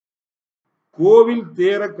கோவில்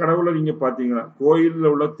தேர கடவுள நீங்க பார்த்தீங்கன்னா, கோயில்ல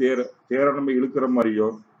உள்ள தேர நம்ம இழுக்கிற மாரியோ,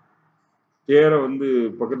 தேர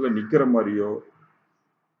பக்கத்துல நிக்கிற மாரியோ,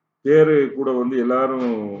 தேரு கூட எல்லாரும்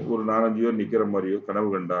ஒரு 4, 5 பேர் நிக்கிற மாரியோ கனவு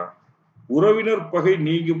கண்டா, உறவினர் பகை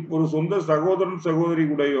நீங்கும். ஒரு சொந்த சகோதரன், சகோதரி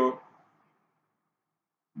கூடயோ,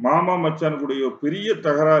 மாமா, மச்சான் கூடயோ பெரிய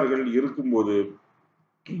தகராறுகள் இருக்கும்போது,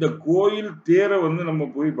 இந்த கோயில் தேர நம்ம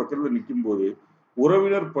போய் பக்கத்துல நிக்கும்போது,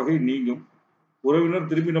 உறவினர் பகை நீங்கும். உறவினர்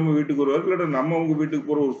திருப்பி நம்ம வீட்டுக்கு வருவார். இல்லாட்டா நம்ம அவங்க வீட்டுக்கு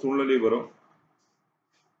போற ஒரு சூழ்நிலை வரும்.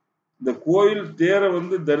 இந்த கோயில் தேர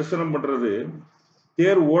தரிசனம் பண்றது,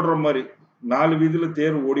 தேர் ஓடுற மாரி. 4 வீதியில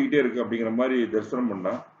தேர் ஓடிக்கிட்டே இருக்கு அப்படிங்கிற மாரி தரிசனம்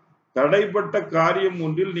பண்ணா, தடைப்பட்ட காரியம்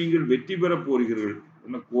ஒன்றில் நீங்கள் வெற்றி பெறப் போகிறீர்கள்.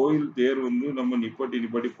 ஏன்னா கோயில் தேர் நம்ம நிப்பாட்டி,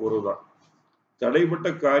 நிப்பாட்டி போறதுதான். தடைப்பட்ட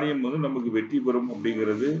காரியம் நமக்கு வெற்றி பெறும்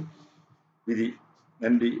அப்படிங்கிறது விதி.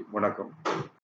 நன்றி, வணக்கம்.